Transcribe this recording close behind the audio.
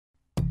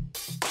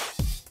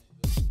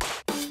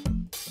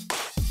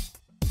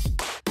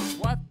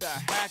what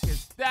the heck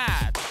is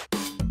that?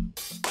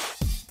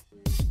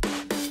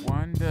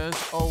 Wonders,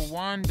 oh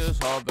wonders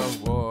of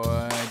the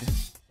world.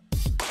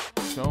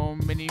 So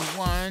many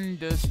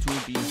wonders to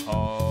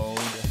behold.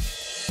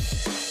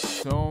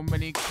 So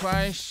many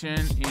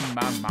questions in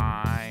my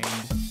mind.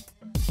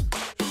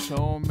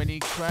 So many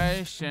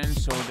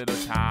questions, so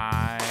little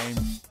time.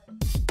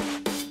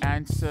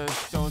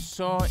 Answers don't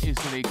so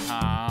easily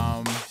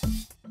come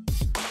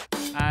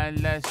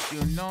unless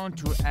you know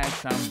to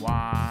ask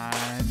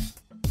someone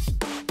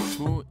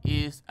who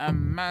is a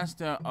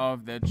master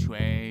of the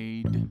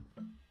trade.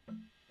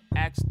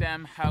 Ask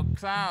them how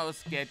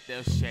clouds get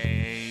their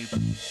shape.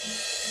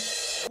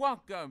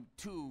 Welcome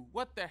to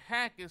What the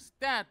Heck Is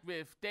That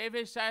with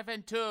David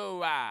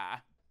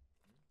Shiventura.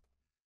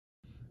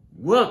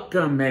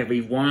 Welcome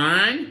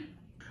everyone!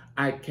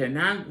 I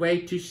cannot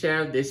wait to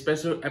share this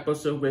special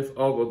episode with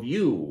all of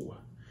you.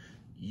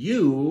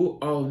 You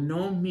all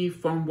know me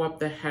from What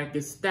the Heck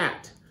Is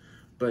That?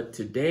 But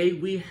today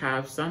we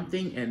have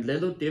something a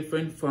little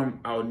different from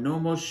our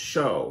normal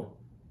show.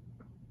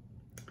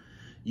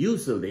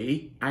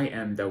 Usually, I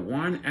am the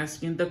one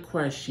asking the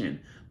question,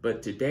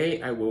 but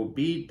today I will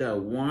be the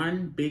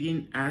one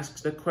being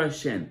asked the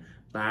question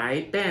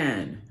by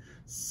Ben.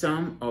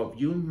 Some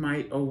of you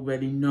might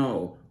already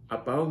know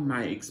about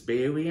my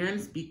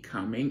experience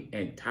becoming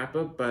a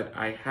typer, but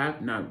I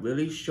have not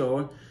really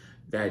sure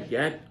that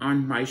yet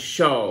on my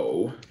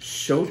show.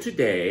 So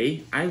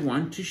today, I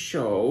want to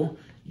show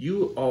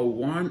you all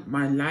what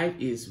my life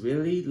is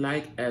really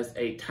like as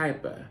a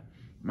typer.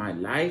 My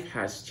life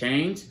has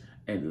changed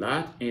a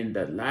lot in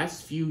the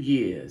last few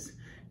years,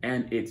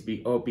 and it's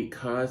all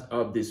because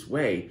of this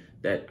way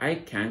that I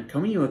can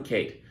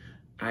communicate.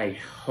 I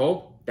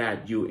hope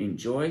that you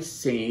enjoy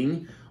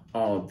seeing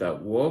all the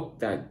work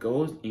that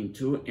goes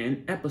into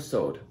an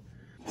episode.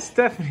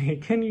 Stephanie,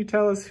 can you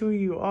tell us who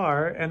you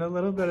are and a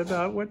little bit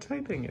about what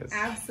typing is?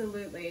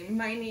 Absolutely.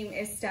 My name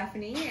is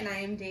Stephanie and I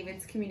am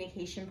David's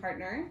communication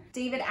partner.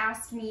 David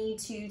asked me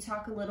to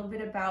talk a little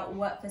bit about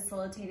what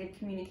facilitated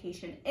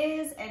communication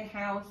is and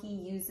how he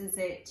uses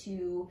it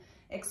to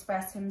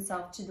express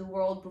himself to the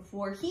world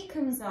before he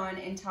comes on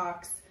and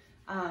talks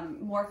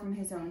more from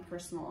his own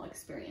personal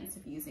experience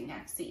of using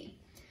FC.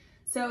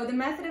 So the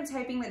method of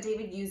typing that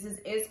David uses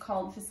is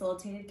called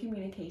facilitated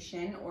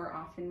communication, or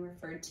often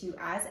referred to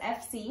as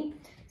FC.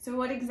 So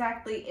what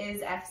exactly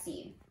is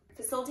FC?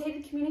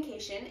 Facilitated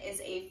communication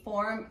is a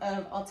form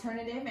of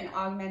alternative and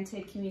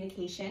augmented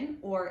communication,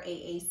 or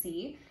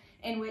AAC,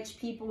 in which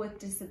people with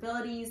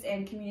disabilities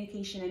and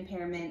communication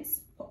impairments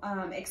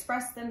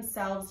express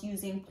themselves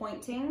using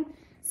pointing,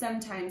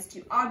 sometimes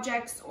to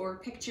objects or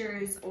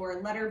pictures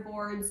or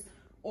letterboards,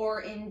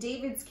 or in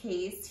David's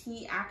case,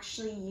 he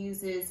actually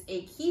uses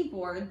a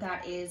keyboard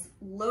that is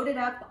loaded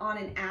up on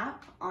an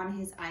app on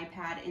his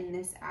iPad, and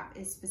this app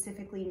is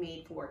specifically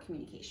made for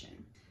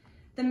communication.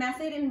 The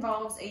method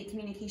involves a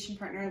communication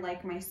partner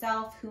like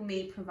myself who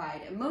may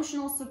provide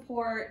emotional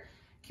support,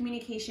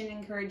 communication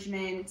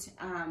encouragement.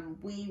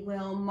 We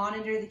will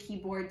monitor the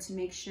keyboard to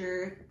make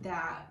sure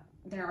that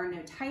there are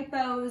no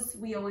typos.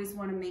 We always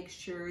want to make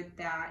sure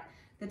that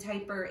the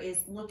typer is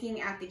looking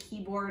at the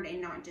keyboard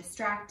and not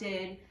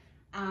distracted.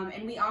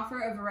 And we offer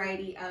a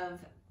variety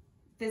of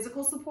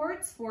physical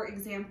supports. For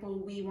example,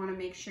 we want to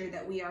make sure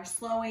that we are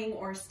slowing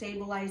or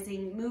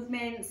stabilizing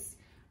movements.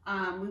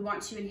 We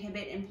want to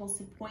inhibit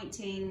impulsive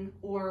pointing,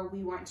 or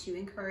we want to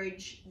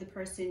encourage the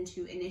person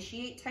to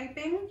initiate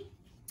typing,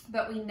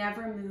 but we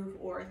never move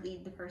or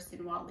lead the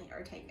person while they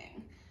are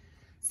typing.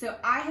 So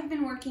I have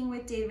been working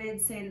with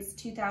David since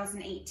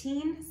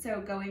 2018, so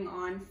going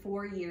on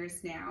 4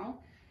 years now.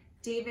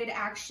 David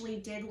actually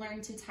did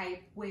learn to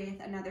type with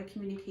another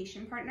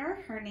communication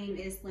partner. Her name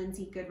is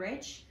Lindsay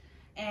Goodrich.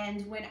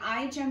 And when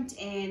I jumped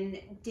in,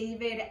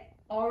 David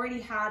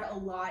already had a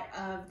lot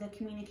of the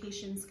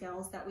communication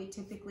skills that we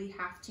typically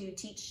have to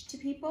teach to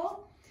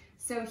people.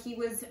 So he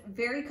was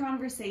very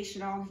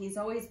conversational. He's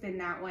always been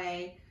that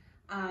way.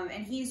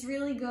 And he's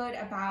really good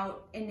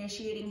about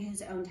initiating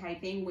his own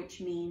typing,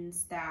 which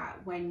means that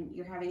when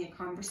you're having a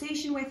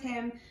conversation with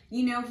him,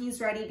 you know he's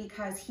ready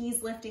because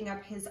he's lifting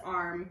up his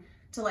arm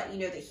to let you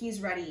know that he's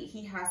ready,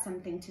 he has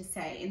something to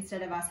say,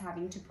 instead of us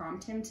having to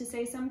prompt him to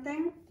say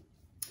something.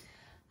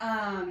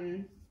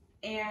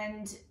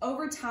 And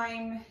over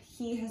time,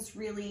 he has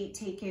really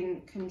taken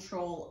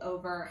control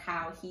over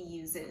how he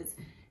uses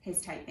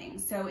his typing.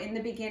 So in the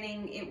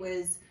beginning, it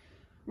was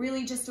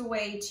really just a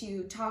way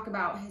to talk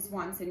about his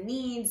wants and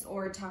needs,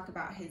 or talk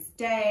about his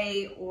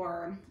day,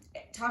 or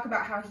talk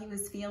about how he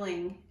was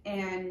feeling.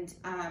 And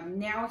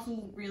now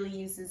he really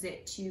uses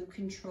it to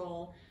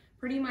control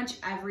pretty much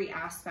every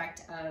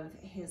aspect of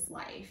his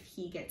life.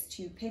 He gets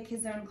to pick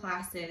his own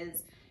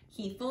classes,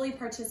 he fully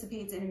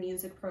participates in a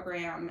music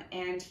program,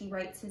 and he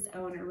writes his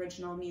own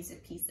original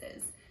music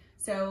pieces.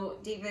 So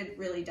David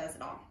really does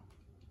it all.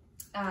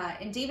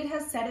 And David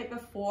has said it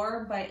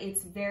before, but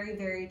it's very,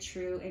 very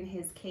true in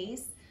his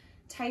case.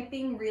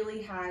 Typing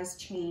really has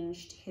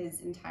changed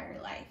his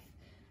entire life.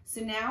 So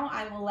now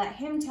I will let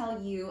him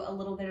tell you a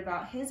little bit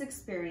about his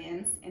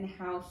experience and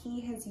how he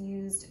has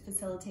used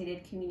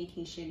facilitated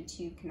communication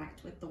to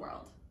connect with the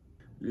world.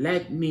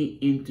 Let me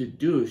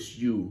introduce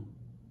you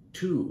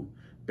to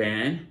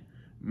Ben,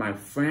 my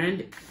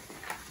friend.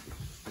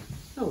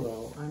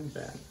 Hello, I'm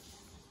Ben.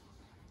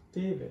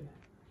 David,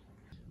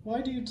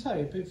 why do you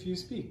type if you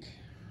speak?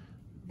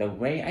 The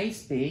way I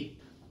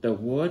speak, the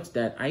words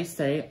that I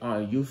say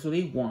are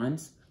usually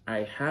ones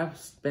I have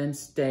been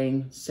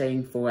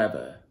saying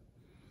forever.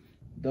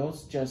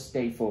 Those just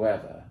stay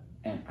forever,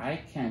 and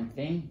I can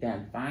think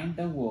then find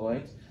the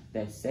words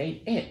that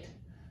say it.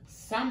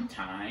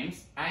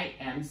 Sometimes I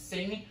am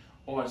singing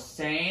or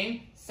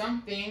saying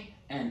something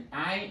and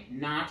I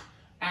not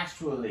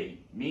actually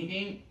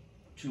meaning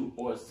to,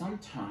 or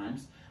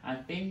sometimes I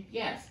think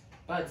yes,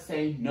 but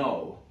say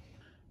no.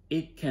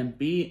 It can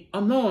be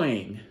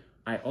annoying.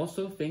 I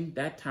also think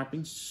that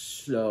typing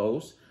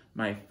slows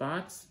my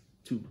thoughts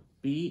to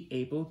be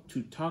able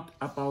to talk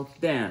about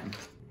them.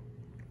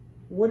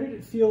 What did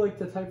it feel like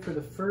to type for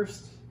the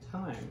first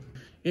time?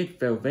 It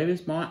felt very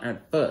small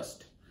at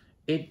first.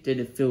 It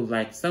didn't feel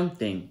like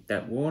something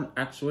that would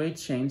actually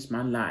change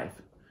my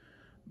life.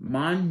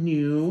 Mom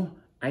knew,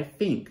 I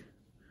think.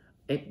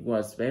 It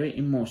was very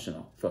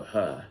emotional for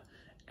her,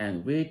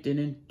 and we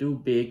didn't do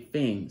big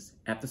things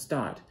at the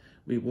start.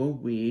 We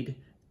would read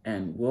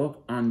and work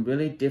on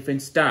really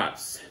different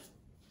stuffs.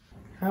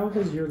 How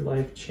has your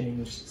life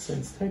changed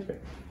since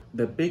typing?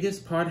 The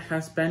biggest part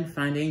has been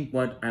finding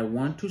what I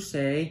want to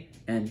say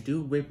and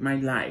do with my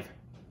life.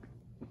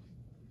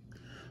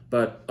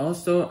 But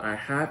also I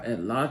have a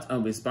lot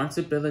of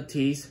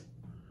responsibilities.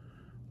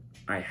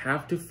 I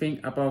have to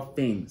think about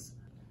things.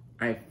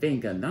 I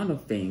think a lot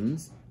of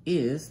things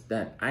is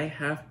that I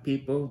have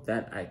people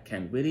that I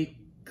can really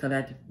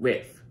connect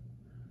with,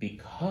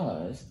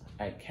 because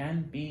I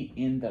can be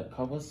in the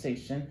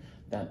conversation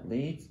that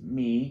leads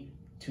me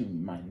to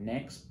my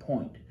next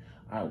point.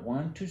 I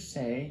want to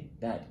say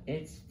that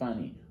it's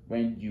funny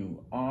when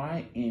you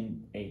are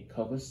in a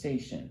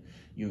conversation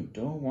you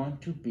don't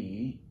want to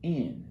be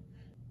in.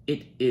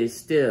 It is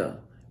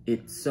still,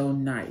 it's so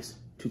nice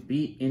to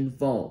be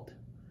involved.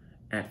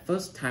 At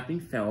first, typing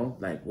felt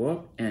like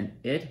work and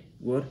it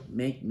would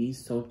make me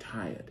so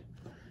tired.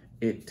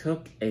 It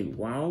took a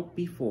while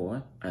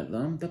before I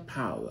learned the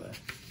power.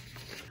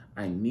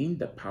 I mean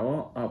the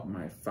power of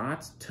my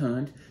thoughts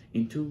turned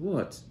into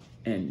words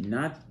and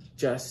not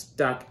just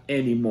stuck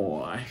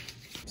anymore.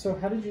 So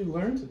how did you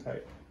learn to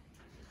type?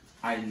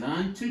 I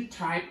learned to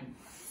type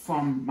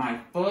from my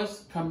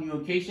first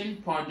communication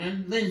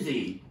partner,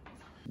 Lindsay.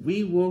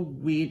 We will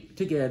read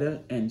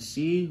together and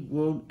she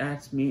will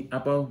ask me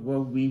about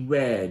what we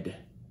read.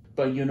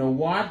 But you know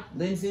what?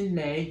 Lindsay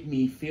made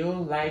me feel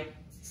like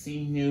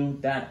she knew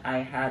that I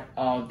had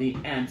all the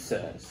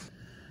answers.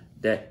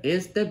 That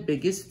is the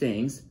biggest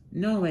things,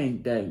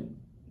 knowing that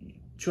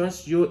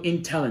trust your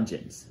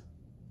intelligence.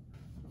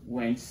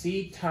 When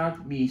she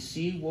taught me,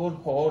 she would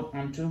hold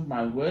onto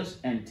my words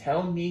and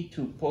tell me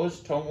to push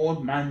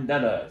toward my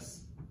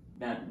letters.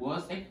 That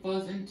was at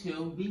first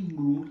until we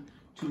moved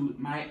to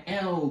my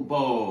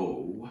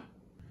elbow.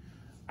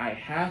 I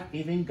have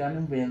even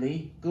gotten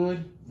really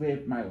good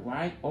with my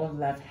right or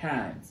left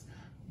hands.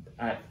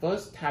 At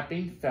first,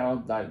 typing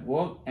felt like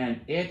work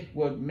and it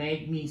would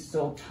make me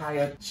so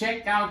tired.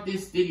 Check out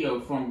this video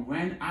from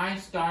when I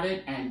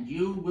started and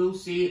you will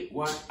see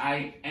what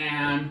I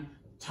am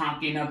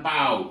talking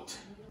about.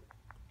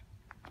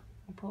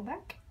 Pull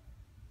back.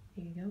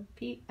 Here you go.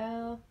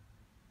 P-L.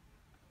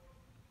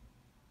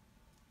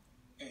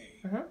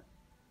 Uh-huh.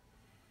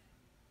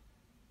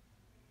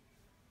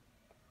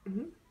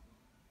 Mm-hmm.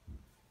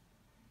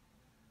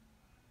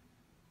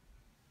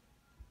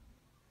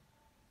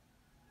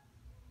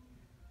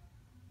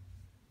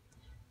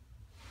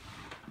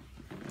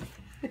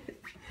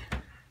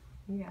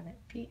 You got it.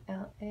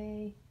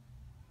 P-L-A.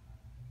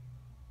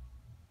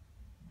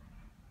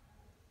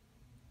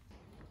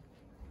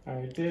 All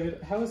right,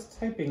 David, how is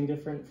typing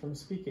different from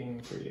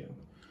speaking for you?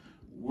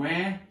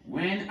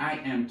 When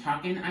I am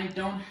talking, I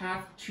don't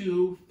have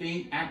to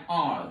think at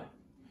all.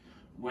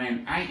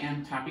 When I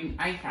am typing,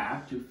 I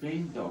have to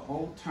think the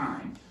whole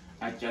time.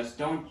 I just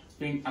don't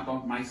think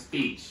about my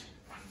speech.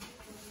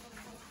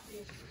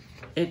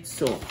 It's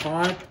so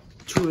hard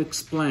to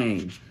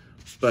explain,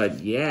 but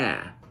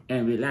yeah,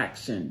 in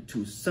relation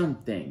to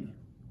something.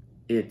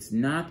 It's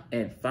not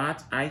a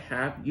thought I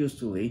have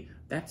usually,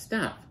 that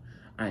stuff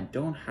I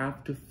don't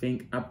have to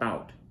think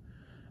about.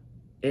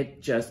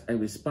 It's just a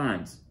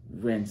response.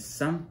 When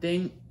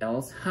something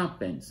else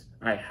happens,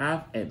 I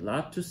have a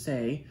lot to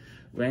say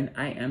when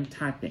I am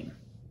typing.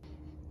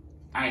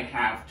 I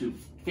have to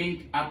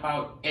think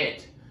about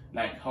it,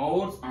 like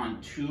holds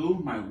on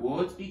to my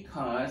words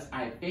because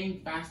I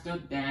think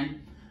faster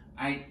than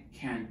I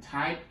can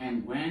type,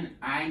 and when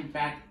I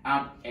back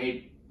up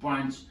a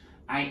bunch,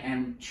 I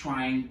am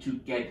trying to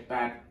get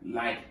back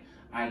like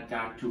I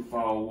got too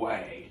far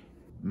away.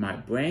 My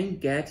brain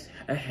gets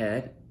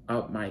ahead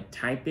of my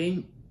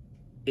typing.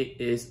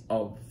 It is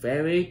all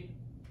very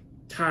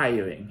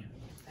tiring.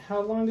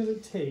 how long does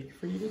it take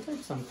for you to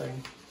type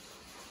something?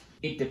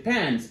 It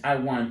depends. I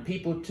want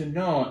people to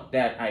know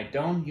that I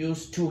don't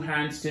use two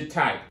hands to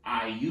type.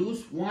 I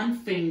use one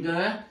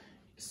finger,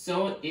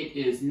 so it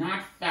is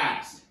not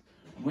fast.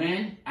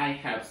 When I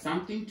have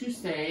something to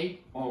say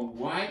or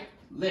write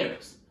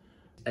lyrics,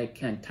 I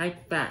can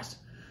type fast.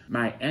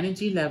 My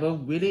energy level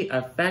really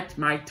affects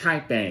my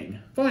typing.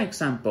 For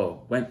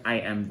example, when I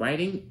am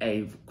writing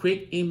a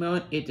quick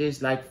email, it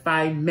is like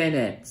 5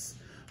 minutes.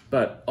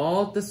 But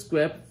all the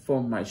script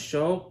for my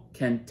show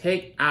can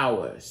take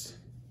hours.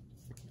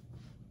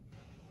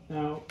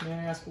 Now, may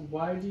I ask,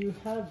 why do you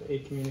have a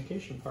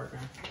communication partner?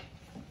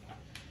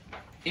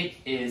 It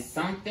is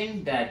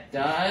something that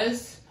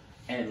does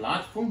a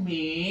lot for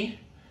me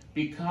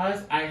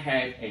because I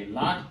have a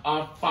lot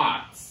of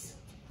thoughts.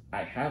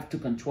 I have to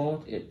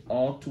control it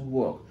all to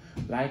work.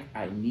 Like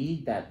I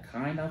need that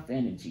kind of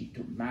energy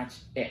to match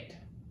it.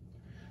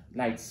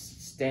 Like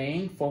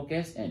staying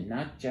focused and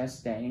not just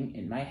staying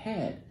in my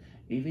head.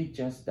 If it's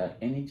just the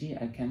energy,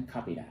 I can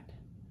copy that.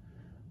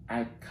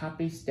 I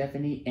copy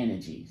Stephanie's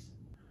energies.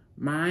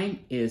 Mine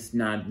is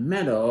not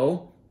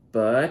metal,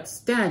 but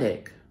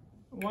static.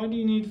 Why do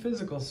you need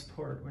physical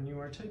support when you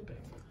are typing?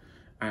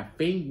 I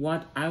think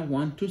what I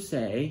want to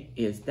say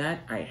is that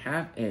I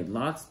have a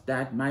lot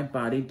that my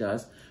body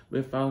does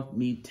without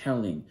me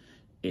telling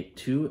it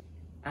to.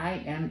 I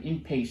am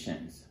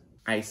impatient.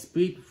 I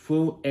speak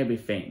through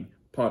everything.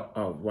 Part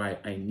of why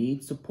I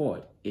need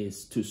support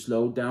is to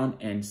slow down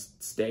and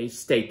stay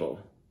stable.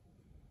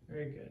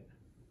 Very good.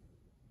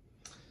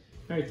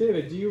 All right,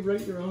 David, do you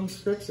write your own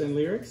scripts and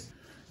lyrics?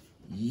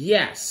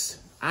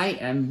 Yes, I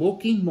am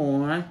working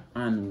more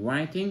on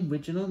writing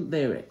original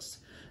lyrics.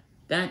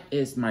 That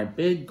is my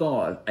big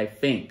goal, I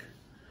think.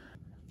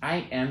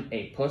 I am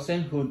a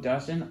person who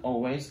doesn't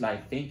always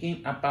like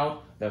thinking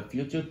about the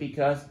future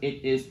because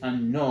it is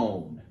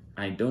unknown.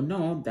 I don't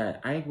know that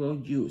I will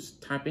use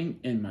typing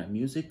in my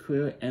music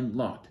career a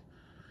lot.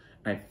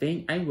 I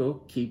think I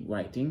will keep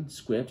writing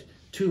script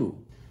too.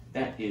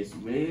 That is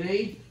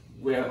really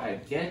where I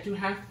get to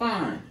have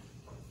fun.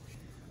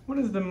 What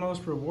is the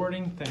most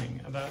rewarding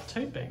thing about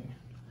typing?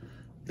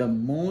 The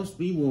most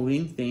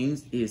rewarding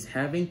thing is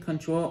having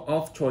control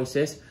of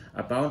choices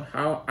about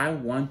how I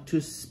want to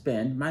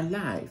spend my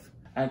life.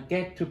 I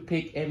get to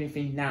pick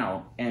everything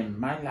now, and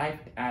my life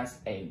has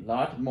a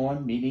lot more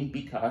meaning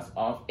because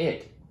of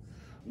it.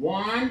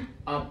 One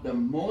of the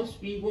most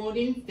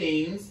rewarding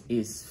things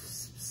is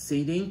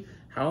seeing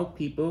how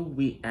people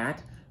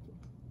react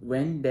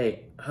when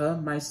they hear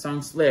my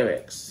song's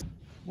lyrics.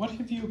 What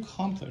have you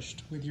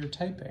accomplished with your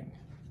typing?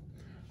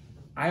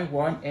 I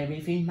want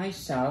everything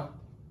myself.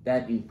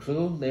 That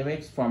include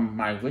lyrics from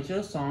my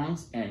original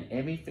songs and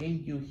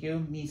everything you hear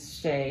me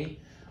say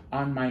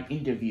on my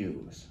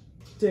interviews.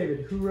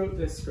 David, who wrote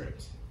this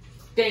script?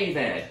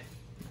 David.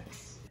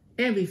 Nice.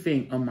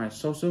 Everything on my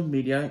social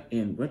media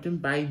is written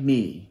by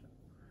me.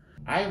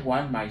 I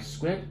want my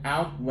script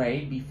out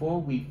way before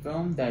we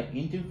film the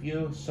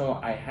interview so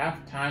I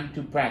have time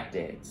to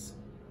practice.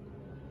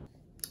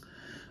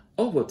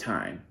 Over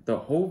time, the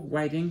whole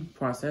writing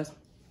process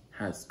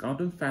has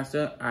gotten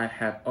faster. I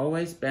have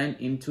always been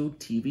into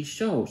TV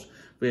shows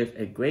with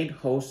a great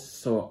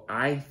host, so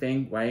I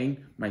think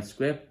writing my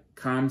script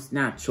comes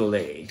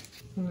naturally.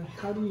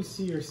 How do you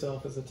see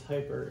yourself as a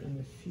typer in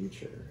the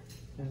future?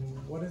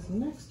 And what is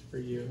next for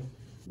you?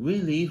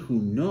 Really, who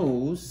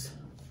knows?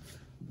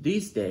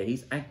 These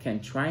days, I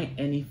can try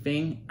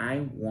anything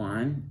I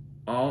want.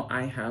 All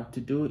I have to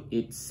do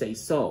is say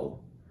so.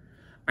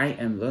 I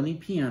am learning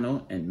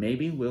piano and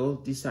maybe will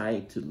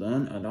decide to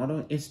learn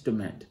another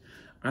instrument.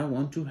 I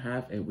want to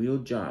have a real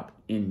job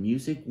in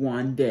music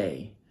one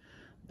day.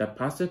 The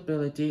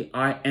possibilities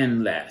are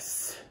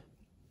endless.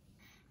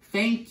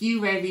 Thank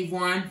you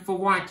everyone for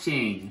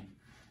watching.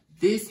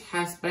 This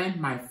has been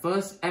my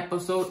first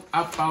episode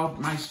about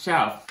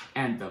myself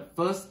and the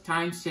first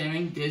time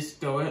sharing this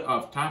story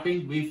of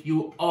typing with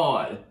you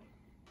all.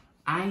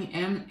 I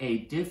am a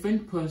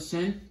different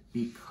person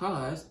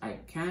because I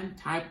can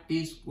type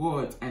these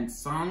words and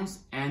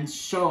songs and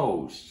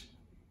shows.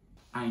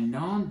 I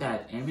know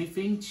that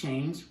everything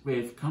changed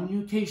with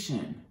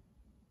communication.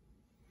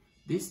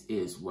 This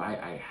is why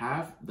I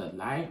have the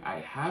life I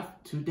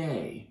have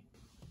today.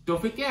 Don't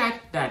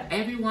forget that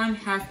everyone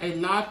has a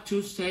lot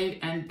to say,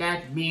 and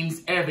that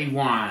means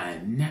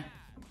everyone.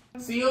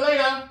 See you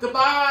later.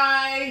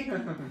 Goodbye.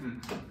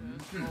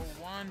 The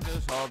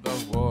wonders of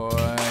the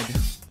world.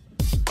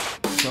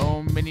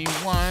 So many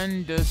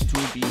wonders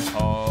to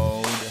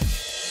behold.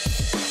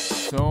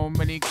 So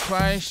many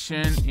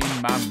questions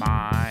in my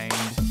mind.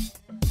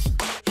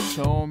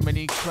 So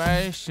many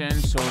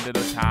questions, so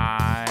little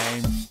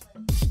time.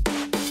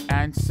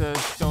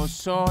 Answers don't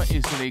so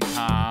easily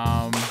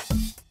come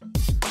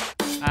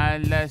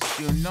unless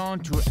you know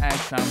to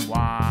ask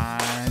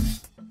someone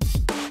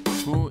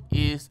who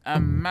is a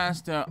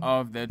master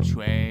of the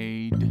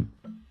trade.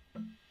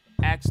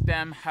 Ask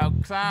them how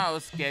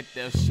clouds get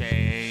their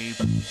shape.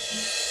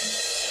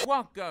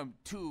 Welcome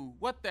to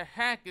What the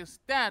Heck Is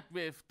That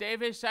with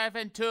David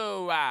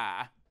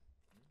Shiventura.